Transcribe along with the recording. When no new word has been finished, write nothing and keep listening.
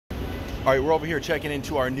All right, we're over here checking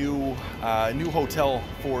into our new hotel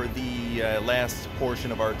for the last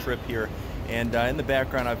portion of our trip here, and in the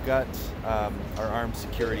background I've got our armed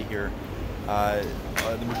security here. The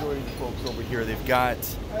majority of the folks over here, they've got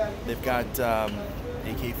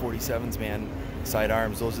AK-47s, man,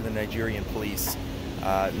 sidearms. Those are the Nigerian police.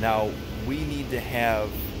 Now we need to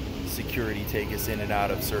have security take us in and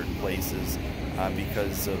out of certain places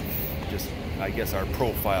because of just, I guess, our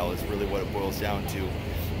profile is really what it boils down to.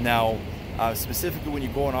 Now, specifically when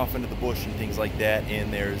you're going off into the bush and things like that,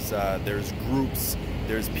 and there's groups,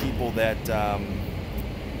 there's people that,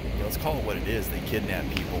 let's call it what it is, they kidnap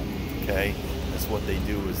people, okay? That's what they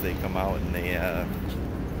do, is they come out and they,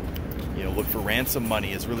 look for ransom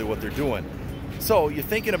money is really what they're doing. So you're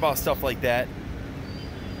thinking about stuff like that,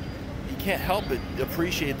 you can't help but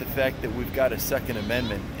appreciate the fact that we've got a Second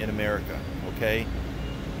Amendment in America, okay?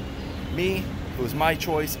 Me, if it was my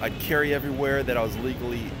choice, I'd carry everywhere that I was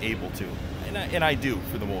legally able to. And I do,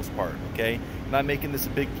 for the most part, okay? I'm not making this a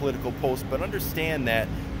big political post, but understand that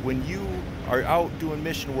when you are out doing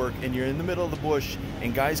mission work and you're in the middle of the bush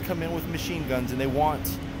and guys come in with machine guns and they want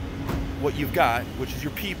what you've got, which is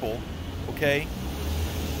your people, okay?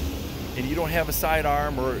 And you don't have a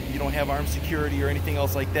sidearm or you don't have armed security or anything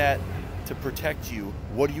else like that to protect you,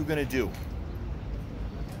 what are you gonna do?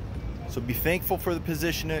 So be thankful for the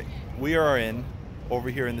position that we are in over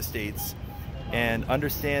here in the States, and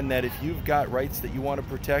understand that if you've got rights that you want to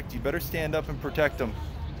protect, you better stand up and protect them.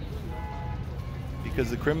 Because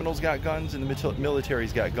the criminals got guns and the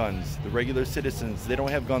military's got guns. The regular citizens, they don't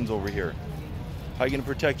have guns over here. How are you going to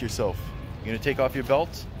protect yourself? You're going to take off your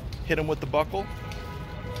belt, hit them with the buckle?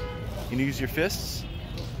 You use your fists?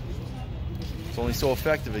 It's only so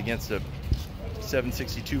effective against a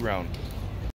 .762 round.